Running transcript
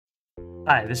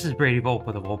Hi, this is Brady Volp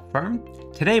with the Volp Firm.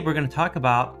 Today we're going to talk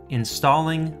about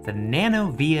installing the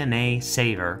NanoVNA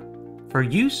Saver for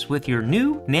use with your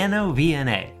new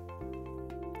NanoVNA.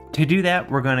 To do that,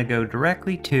 we're going to go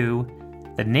directly to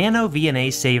the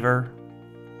NanoVNA Saver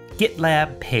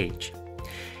GitLab page.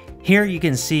 Here you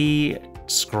can see,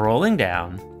 scrolling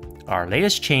down, our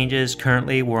latest changes.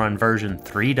 Currently we're on version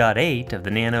 3.8 of the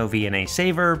NanoVNA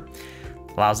Saver.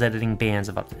 Allows editing bands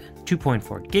of up to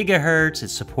 2.4 gigahertz. It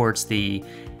supports the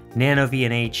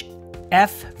NanoVNA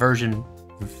F version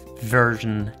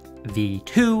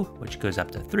V2, which goes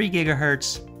up to 3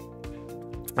 gigahertz.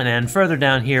 And then further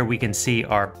down here, we can see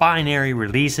our binary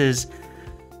releases,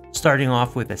 starting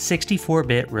off with a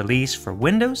 64-bit release for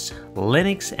Windows,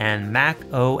 Linux, and Mac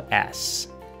OS.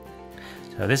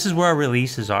 So this is where our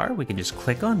releases are. We can just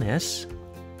click on this.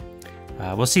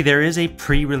 We'll see there is a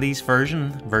pre-release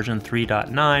version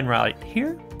 3.9 right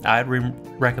here. I'd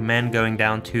recommend going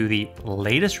down to the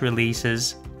latest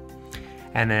releases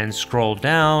and then scroll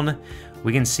down.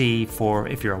 We can see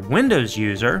if you're a Windows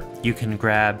user, you can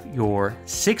grab your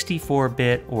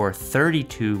 64-bit or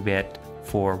 32-bit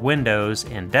for Windows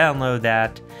and download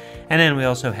that. And then we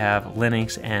also have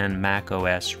Linux and Mac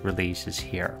OS releases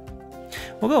here.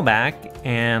 We'll go back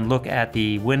and look at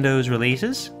the Windows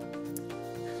releases.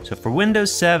 So for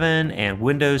Windows 7 and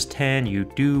Windows 10, you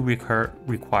do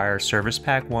require Service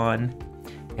Pack 1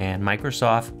 and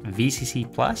Microsoft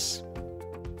VCC Plus.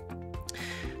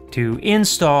 To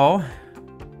install,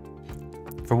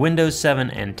 for Windows 7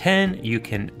 and 10, you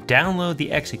can download the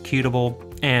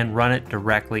executable and run it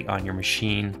directly on your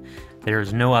machine. There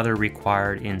is no other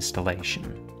required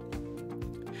installation.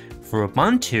 For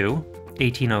Ubuntu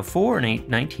 1804 and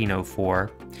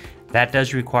 1904, that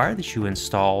does require that you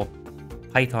install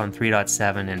Python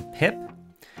 3.7 and pip.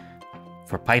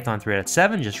 For Python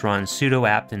 3.7, just run sudo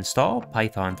apt install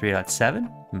Python 3.7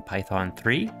 and Python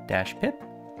 3-pip.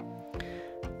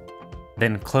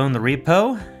 Then clone the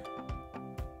repo,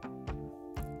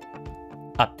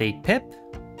 update pip,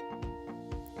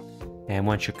 and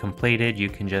once you're completed, you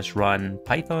can just run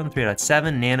Python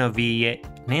 3.7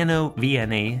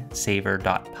 NanoVNA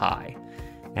Saver.py,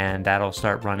 and that'll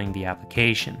start running the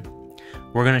application.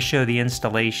 We're going to show the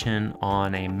installation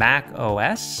on a Mac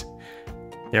OS.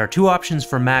 There are two options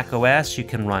for Mac OS. You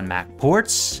can run Mac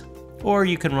ports or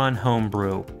you can run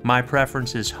Homebrew. My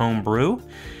preference is Homebrew.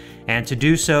 And to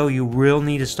do so, you will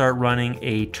need to start running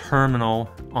a terminal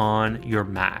on your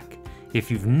Mac. If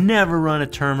you've never run a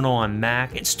terminal on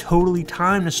Mac, it's totally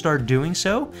time to start doing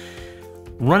so.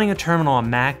 Running a terminal on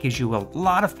Mac gives you a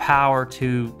lot of power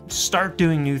to start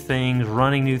doing new things,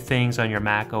 running new things on your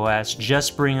Mac OS.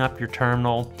 Just bring up your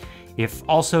terminal. If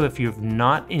you've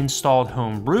not installed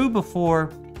Homebrew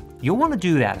before, you'll want to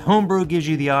do that. Homebrew gives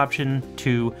you the option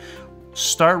to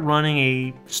start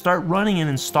running and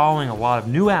installing a lot of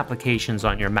new applications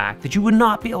on your Mac that you would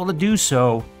not be able to do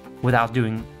so without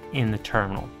doing in the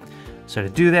terminal. So to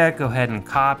do that, go ahead and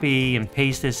copy and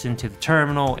paste this into the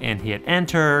terminal and hit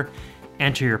enter.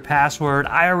 Enter your password.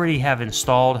 I already have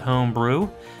installed Homebrew,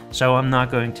 so I'm not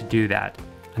going to do that.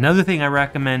 Another thing I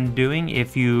recommend doing,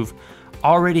 if you've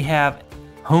already have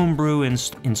Homebrew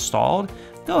installed,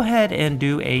 go ahead and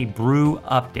do a brew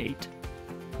update.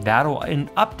 That'll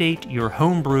update your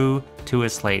Homebrew to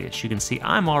its latest. You can see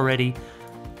I'm already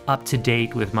up to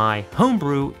date with my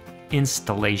Homebrew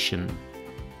installation.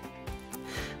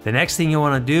 The next thing you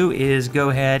want to do is go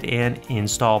ahead and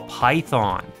install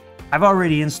Python. I've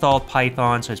already installed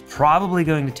Python, so it's probably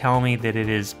going to tell me that it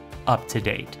is up to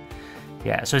date.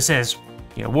 Yeah, so it says,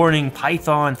 warning,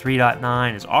 Python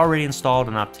 3.9 is already installed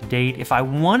and up to date. If I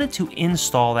wanted to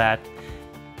install that,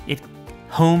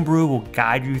 Homebrew will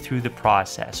guide you through the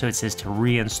process. So it says to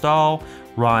reinstall,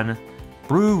 run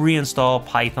brew reinstall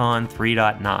Python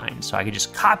 3.9. So I could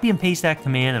just copy and paste that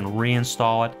command and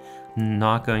reinstall it.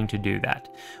 Not going to do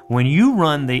that. When you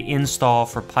run the install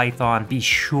for Python, be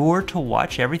sure to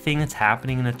watch everything that's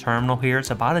happening in the terminal here.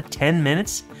 It's about it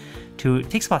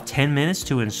takes about 10 minutes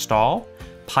to install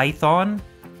Python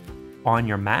on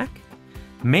your Mac.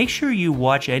 Make sure you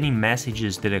watch any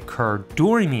messages that occur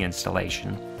during the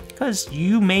installation, because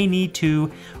you may need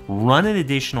to run an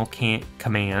additional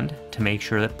command to make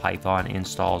sure that Python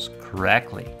installs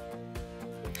correctly.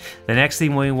 The next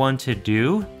thing we want to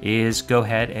do is go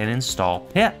ahead and install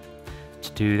pip.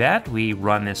 To do that, we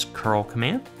run this curl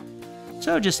command.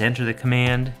 So just enter the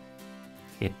command,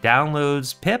 it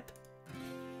downloads pip,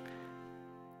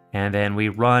 and then we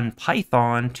run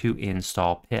Python to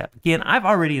install pip. Again, I've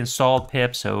already installed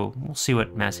pip, so we'll see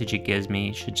what message it gives me.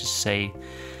 It should just say,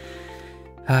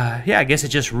 yeah, I guess it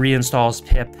just reinstalls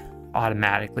pip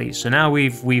automatically. So now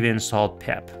we've installed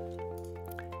pip.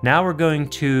 Now we're going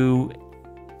to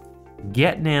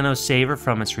get NanoVNA Saver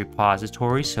from its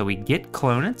repository. So we git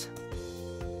clone it.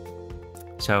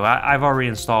 So I've already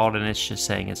installed and it's just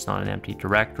saying it's not an empty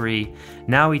directory.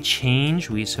 Now we change,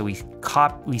 we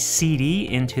CD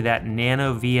into that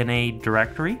NanoVNA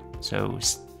directory. So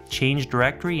change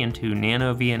directory into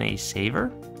NanoVNA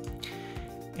Saver.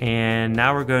 And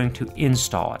now we're going to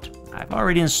install it. I've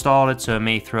already installed it, so it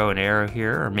may throw an error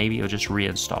here, or maybe it'll just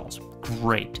reinstall.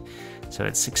 Great. So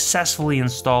it's successfully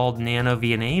installed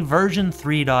NanoVNA version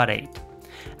 3.8.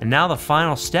 And now the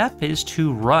final step is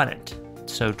to run it.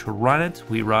 So to run it,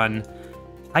 we run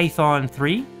Python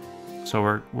 3.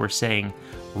 So we're saying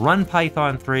run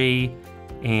Python 3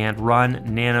 and run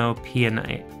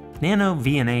NanoVNA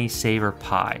Saver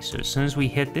Pi. So as soon as we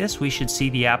hit this, we should see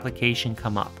the application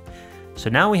come up. So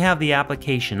now we have the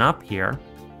application up here.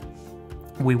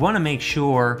 We want to make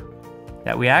sure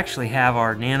that we actually have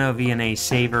our NanoVNA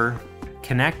Saver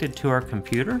connected to our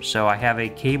computer. So I have a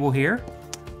cable here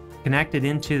connected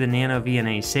into the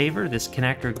NanoVNA Saver. This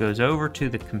connector goes over to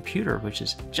the computer, which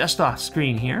is just off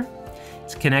screen here.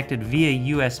 It's connected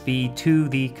via USB to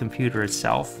the computer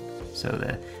itself. So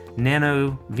the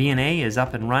NanoVNA is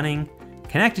up and running,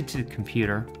 connected to the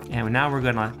computer, and now we're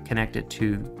going to connect it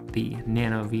to the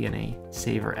NanoVNA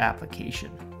Saver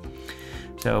application.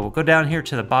 So we'll go down here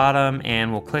to the bottom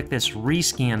and we'll click this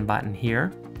rescan button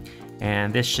here.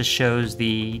 And this just shows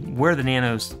where the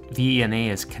NanoVNA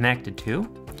is connected to.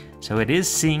 So it is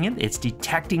seeing it, it's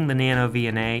detecting the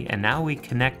NanoVNA, and now we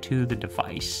connect to the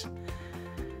device.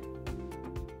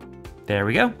 There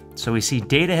we go. So we see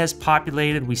data has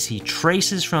populated, we see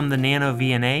traces from the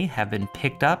NanoVNA have been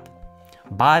picked up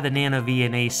by the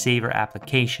NanoVNA Saver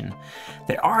application.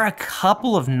 There are a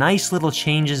couple of nice little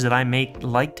changes that I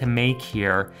like to make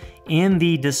here in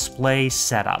the display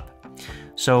setup.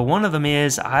 So one of them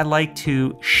is I like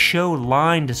to show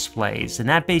line displays, and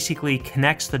that basically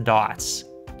connects the dots.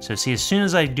 So see, as soon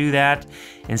as I do that,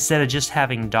 instead of just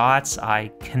having dots,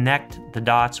 I connect the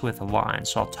dots with a line.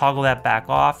 So I'll toggle that back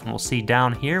off, and we'll see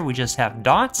down here we just have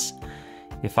dots.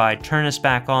 If I turn this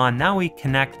back on, now we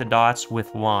connect the dots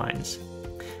with lines.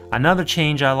 Another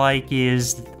change I like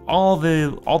is all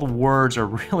the words are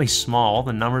really small,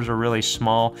 the numbers are really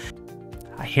small.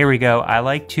 Here we go. I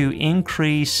like to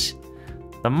increase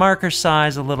the marker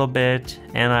size a little bit,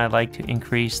 and I like to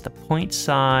increase the point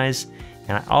size,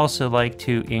 and I also like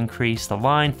to increase the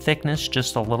line thickness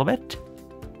just a little bit.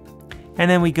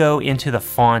 And then we go into the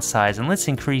font size, and let's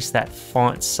increase that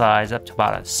font size up to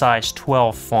about a size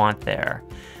 12 font there.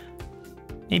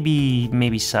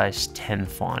 Maybe size 10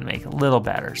 font, make it a little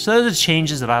better. So those are the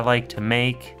changes that I like to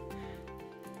make.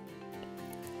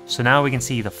 So now we can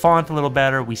see the font a little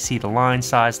better, we see the line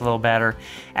size a little better.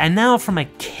 And now from a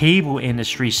cable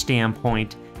industry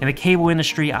standpoint, in the cable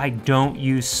industry, I don't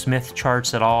use Smith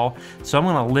charts at all. So I'm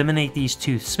gonna eliminate these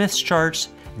two Smith charts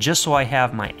just so I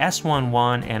have my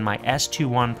S11 and my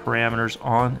S21 parameters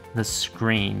on the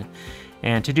screen.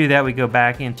 And to do that, we go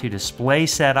back into display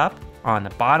setup. On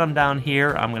the bottom down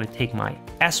here, I'm gonna take my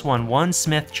S11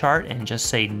 Smith chart and just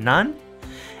say none.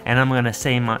 And I'm gonna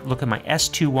say look at my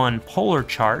S21 polar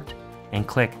chart and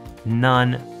click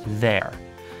none there.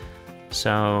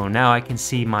 So now I can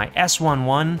see my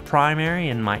S11 primary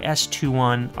and my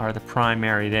S21 are the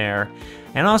primary there.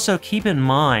 And also keep in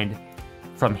mind,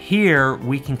 from here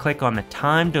we can click on the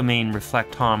time domain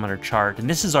reflectometer chart, and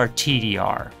this is our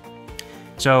TDR.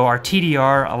 So our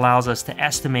TDR allows us to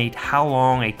estimate how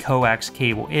long a coax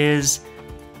cable is.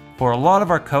 For a lot of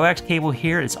our coax cable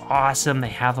here, it's awesome. They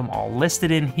have them all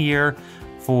listed in here.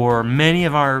 For many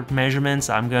of our measurements,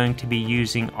 I'm going to be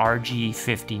using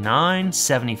RG59,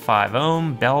 75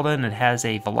 ohm, Belden. It has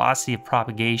a velocity of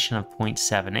propagation of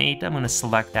 0.78. I'm going to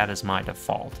select that as my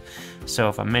default. So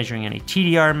if I'm measuring any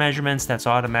TDR measurements, that's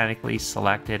automatically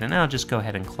selected, and I'll just go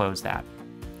ahead and close that.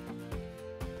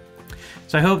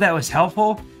 So I hope that was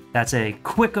helpful. That's a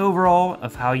quick overall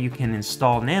of how you can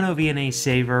install NanoVNA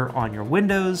Saver on your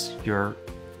Windows, your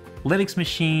Linux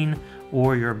machine,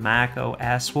 or your Mac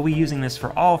OS. We'll be using this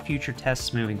for all future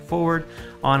tests moving forward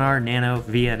on our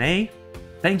NanoVNA.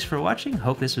 Thanks for watching.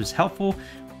 Hope this was helpful.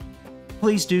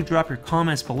 Please do drop your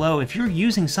comments below. If you're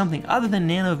using something other than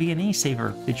NanoVNA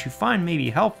Saver that you find may be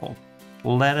helpful,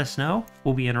 let us know.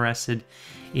 We'll be interested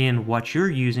in what you're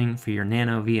using for your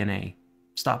NanoVNA.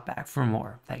 Stop back for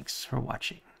more. Thanks for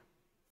watching.